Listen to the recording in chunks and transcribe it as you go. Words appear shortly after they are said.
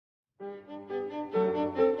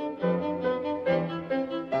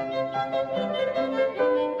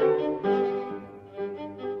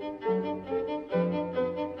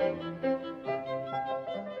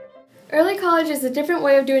early college is a different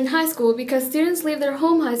way of doing high school because students leave their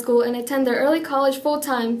home high school and attend their early college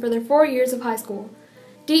full-time for their 4 years of high school.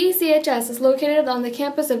 DECHS is located on the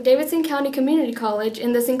campus of Davidson County Community College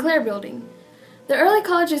in the Sinclair building. The early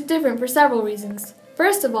college is different for several reasons.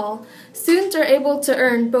 First of all, students are able to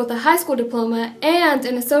earn both a high school diploma and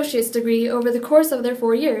an associate's degree over the course of their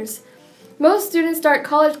 4 years. Most students start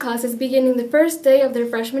college classes beginning the first day of their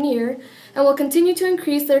freshman year and will continue to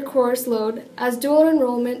increase their course load as dual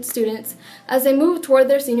enrollment students as they move toward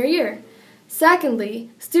their senior year. Secondly,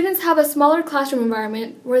 students have a smaller classroom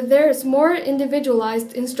environment where there is more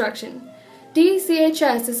individualized instruction.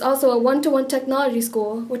 DECHS is also a one-to-one technology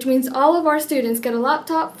school, which means all of our students get a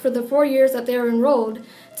laptop for the 4 years that they are enrolled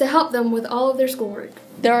to help them with all of their schoolwork.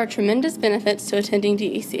 There are tremendous benefits to attending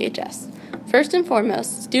DECHS. First and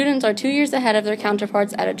foremost, students are 2 years ahead of their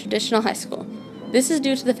counterparts at a traditional high school. This is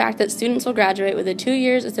due to the fact that students will graduate with a 2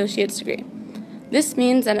 years associate's degree. This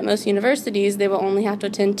means that at most universities, they will only have to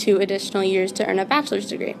attend 2 additional years to earn a bachelor's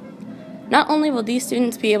degree. Not only will these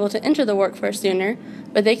students be able to enter the workforce sooner,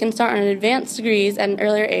 but they can start on advanced degrees at an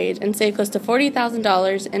earlier age and save close to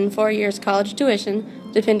 $40,000 in 4 years college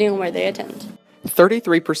tuition, depending on where they attend.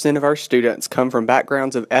 33% of our students come from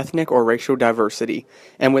backgrounds of ethnic or racial diversity,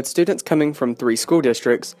 and with students coming from 3 school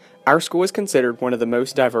districts, our school is considered one of the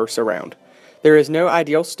most diverse around. There is no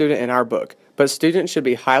ideal student in our book, but students should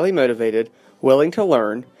be highly motivated, willing to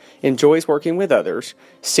learn, enjoys working with others,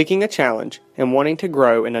 seeking a challenge, and wanting to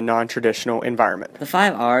grow in a non-traditional environment. The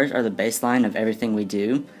 5 R's are the baseline of everything we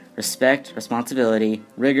do: respect, responsibility,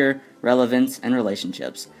 rigor, relevance, and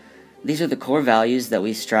relationships. These are the core values that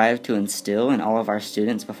we strive to instill in all of our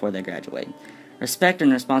students before they graduate. Respect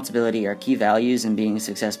and responsibility are key values in being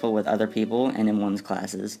successful with other people and in one's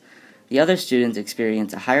classes. The other students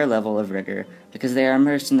experience a higher level of rigor because they are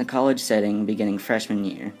immersed in the college setting beginning freshman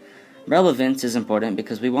year. Relevance is important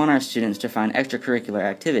because we want our students to find extracurricular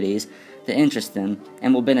activities that interest them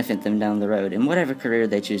and will benefit them down the road in whatever career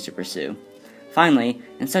they choose to pursue. Finally,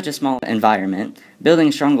 in such a small environment,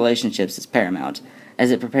 building strong relationships is paramount, as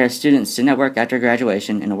it prepares students to network after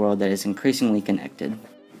graduation in a world that is increasingly connected.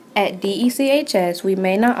 At DECHS, we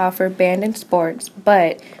may not offer band and sports,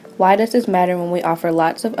 but why does this matter when we offer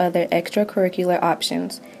lots of other extracurricular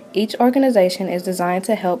options? Each organization is designed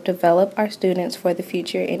to help develop our students for the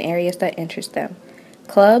future in areas that interest them.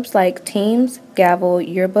 Clubs like Teams, Gavel,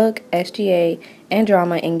 Yearbook, SGA, and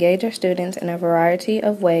Drama engage our students in a variety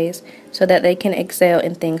of ways so that they can excel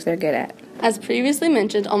in things they're good at. As previously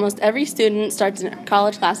mentioned, almost every student starts in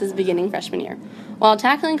college classes beginning freshman year. While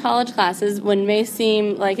tackling college classes may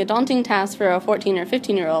seem like a daunting task for a 14 or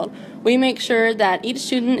 15-year-old, we make sure that each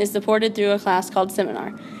student is supported through a class called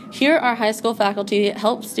Seminar. Here, our high school faculty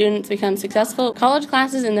help students become successful. College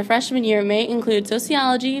classes in the freshman year may include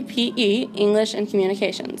sociology, PE, English, and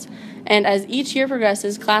communications. And as each year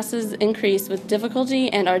progresses, classes increase with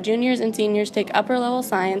difficulty, and our juniors and seniors take upper-level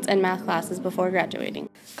science and math classes before graduating.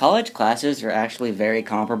 College classes are actually very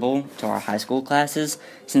comparable to our high school classes,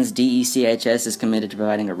 since DECHS is committed to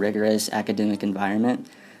providing a rigorous academic environment.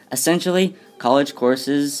 Essentially, college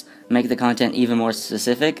courses make the content even more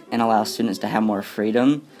specific and allow students to have more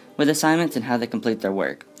freedom with assignments and how they complete their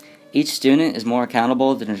work. Each student is more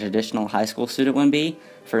accountable than a traditional high school student would be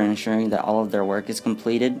for ensuring that all of their work is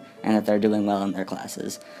completed and that they're doing well in their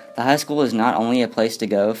classes. The high school is not only a place to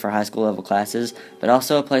go for high school level classes, but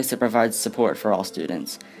also a place that provides support for all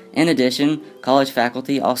students. In addition, college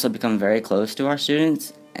faculty also become very close to our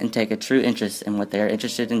students and take a true interest in what they are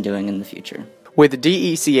interested in doing in the future. With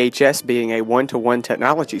DECHS being a one-to-one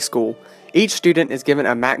technology school, each student is given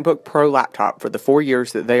a MacBook Pro laptop for the 4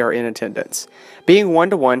 years that they are in attendance. Being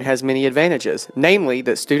one-to-one has many advantages, namely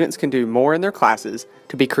that students can do more in their classes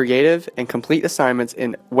to be creative and complete assignments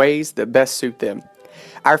in ways that best suit them.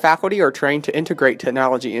 Our faculty are trained to integrate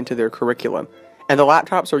technology into their curriculum, and the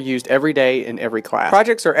laptops are used every day in every class.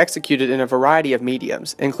 Projects are executed in a variety of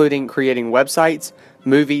mediums, including creating websites,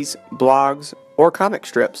 movies, blogs, or comic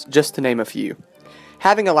strips, just to name a few.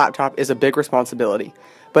 Having a laptop is a big responsibility,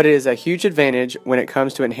 but it is a huge advantage when it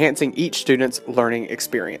comes to enhancing each student's learning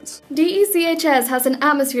experience. DECHS has an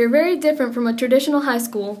atmosphere very different from a traditional high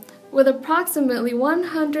school. With approximately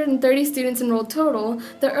 130 students enrolled total,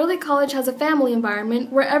 the early college has a family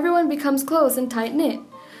environment where everyone becomes close and tight-knit.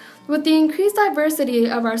 With the increased diversity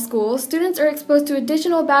of our school, students are exposed to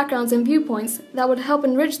additional backgrounds and viewpoints that would help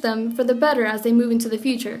enrich them for the better as they move into the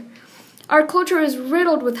future. Our culture is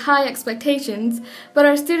riddled with high expectations, but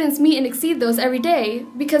our students meet and exceed those every day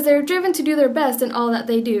because they are driven to do their best in all that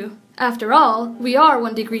they do. After all, we are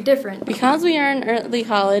 1 degree different. Because we are in early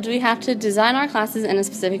college, we have to design our classes in a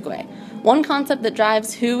specific way. One concept that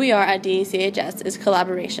drives who we are at DECHS is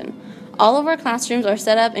collaboration. All of our classrooms are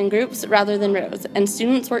set up in groups rather than rows, and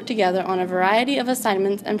students work together on a variety of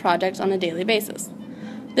assignments and projects on a daily basis.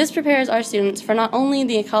 This prepares our students for not only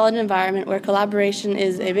the college environment where collaboration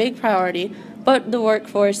is a big priority, but the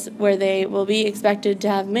workforce where they will be expected to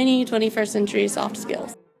have many 21st century soft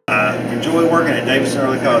skills. I enjoy working at Davidson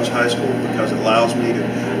Early College High School because it allows me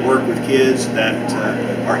to work with kids that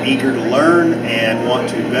are eager to learn and want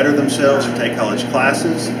to better themselves and take college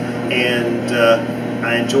classes. And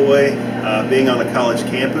I enjoy being on the college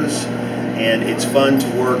campus, and it's fun to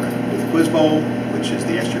work with Quiz Bowl, which is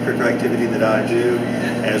the extracurricular activity that I do,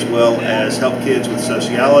 as well as help kids with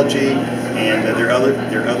sociology and their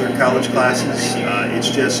other college classes. It's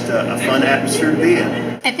just a fun atmosphere to be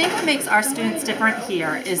in. I think what makes our students different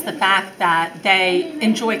here is the fact that they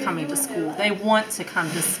enjoy coming to school. They want to come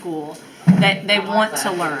to school. They want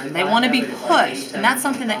to learn. They want to be pushed. And that's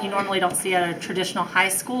something that you normally don't see at a traditional high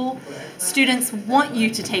school. Students want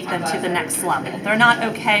you to take them to the next level. They're not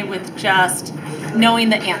okay with just knowing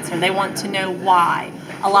the answer. They want to know why.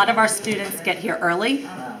 A lot of our students get here early.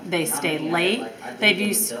 They stay late. They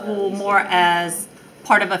view school more as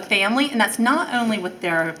part of a family, and that's not only with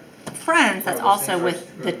their friends, that's also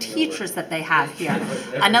with the teachers that they have here.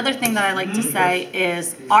 Another thing that I like to say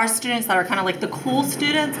is our students that are kind of like the cool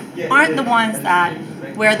students aren't the ones that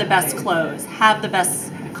wear the best clothes, have the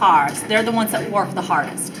best cars. They're the ones that work the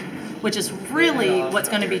hardest, which is really what's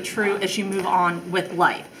going to be true as you move on with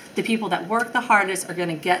life. The people that work the hardest are going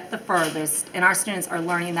to get the furthest, and our students are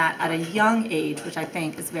learning that at a young age, which I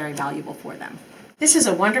think is very valuable for them. This is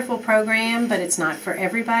a wonderful program, but it's not for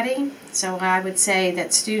everybody. So I would say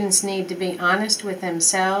that students need to be honest with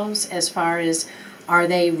themselves as far as, are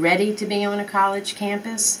they ready to be on a college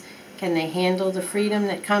campus? Can they handle the freedom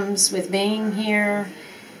that comes with being here?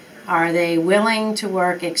 Are they willing to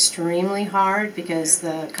work extremely hard, because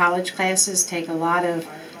the college classes take a lot of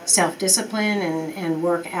self-discipline and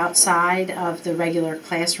work outside of the regular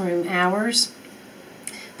classroom hours?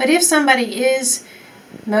 But if somebody is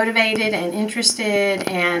motivated and interested,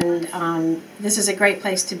 and this is a great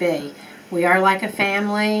place to be. We are like a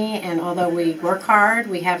family, and although we work hard,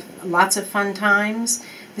 we have lots of fun times.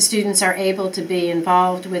 The students are able to be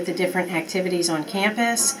involved with the different activities on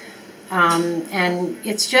campus, and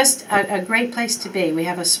it's just a great place to be. We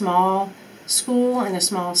have a small school and a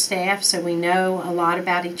small staff, so we know a lot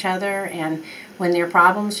about each other, and when there are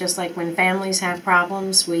problems, just like when families have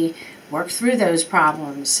problems, we work through those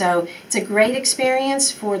problems. So it's a great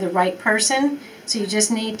experience for the right person. So you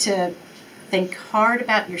just need to think hard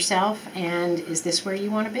about yourself, and is this where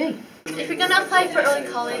you want to be? If you're going to apply for early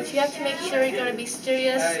college, you have to make sure you're going to be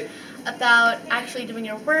serious about actually doing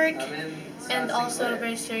your work, and also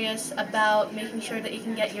very serious about making sure that you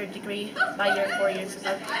can get your degree by your 4 years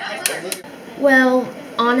of high school. Well,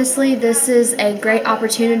 honestly, this is a great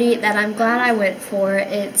opportunity that I'm glad I went for.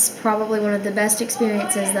 It's probably one of the best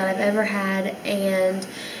experiences that I've ever had, and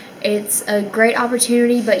it's a great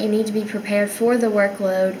opportunity, but you need to be prepared for the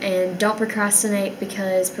workload, and don't procrastinate,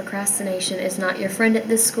 because procrastination is not your friend at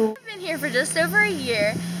this school. I've been here for just over a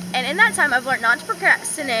year, and in that time I've learned not to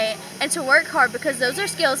procrastinate and to work hard, because those are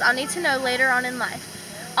skills I'll need to know later on in life.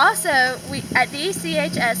 Also, at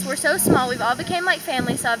DCHS, we're so small, we've all become like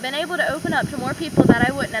family, so I've been able to open up to more people that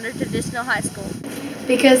I wouldn't at a traditional high school.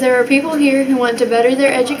 Because there are people here who want to better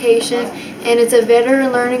their education, and it's a better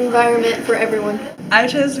learning environment for everyone. I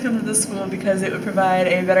chose to come to this school because it would provide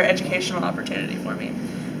a better educational opportunity for me.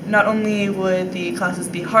 Not only would the classes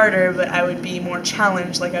be harder, but I would be more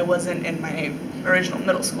challenged like I wasn't in my original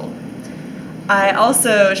middle school. I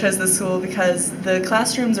also chose this school because the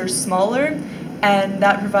classrooms are smaller, and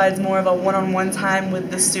that provides more of a one-on-one time with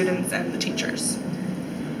the students and the teachers.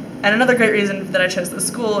 And another great reason that I chose this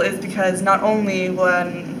school is because not only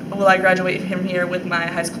will I graduate from here with my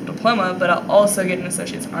high school diploma, but I'll also get an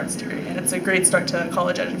Associate's in Arts degree, and it's a great start to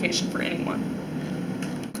college education for anyone.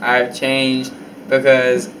 I've changed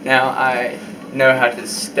because now I know how to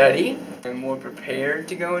study. I'm more prepared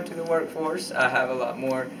to go into the workforce. I have a lot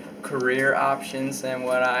more career options than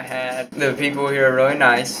what I had. The people here are really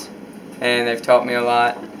nice, and they've taught me a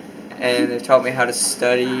lot, and they've taught me how to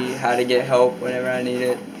study, how to get help whenever I need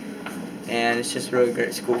it, and it's just a really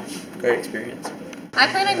great school, great experience. I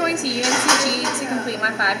plan on going to UNCG to complete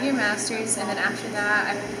my 5-year master's, and then after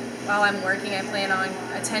that, while I'm working, I plan on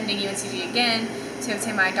attending UNCG again to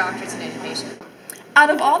obtain my doctorate in education. Out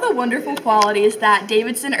of all the wonderful qualities that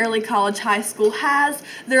Davidson Early College High School has,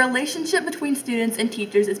 the relationship between students and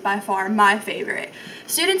teachers is by far my favorite.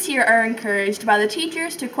 Students here are encouraged by the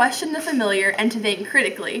teachers to question the familiar and to think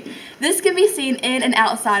critically. This can be seen in and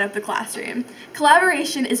outside of the classroom.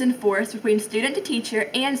 Collaboration is enforced between student to teacher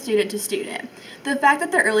and student to student. The fact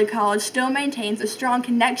that the early college still maintains a strong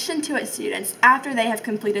connection to its students after they have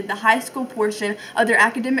completed the high school portion of their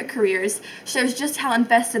academic careers shows just how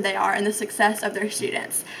invested they are in the success of their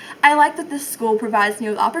students. I like that this school provides me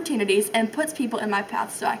with opportunities and puts people in my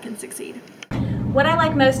path so I can succeed. What I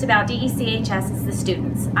like most about DECHS is the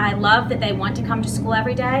students. I love that they want to come to school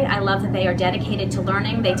every day. I love that they are dedicated to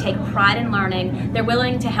learning. They take pride in learning. They're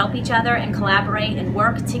willing to help each other and collaborate and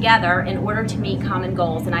work together in order to meet common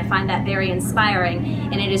goals. And I find that very inspiring,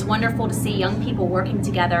 and it is wonderful to see young people working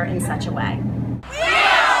together in such a way.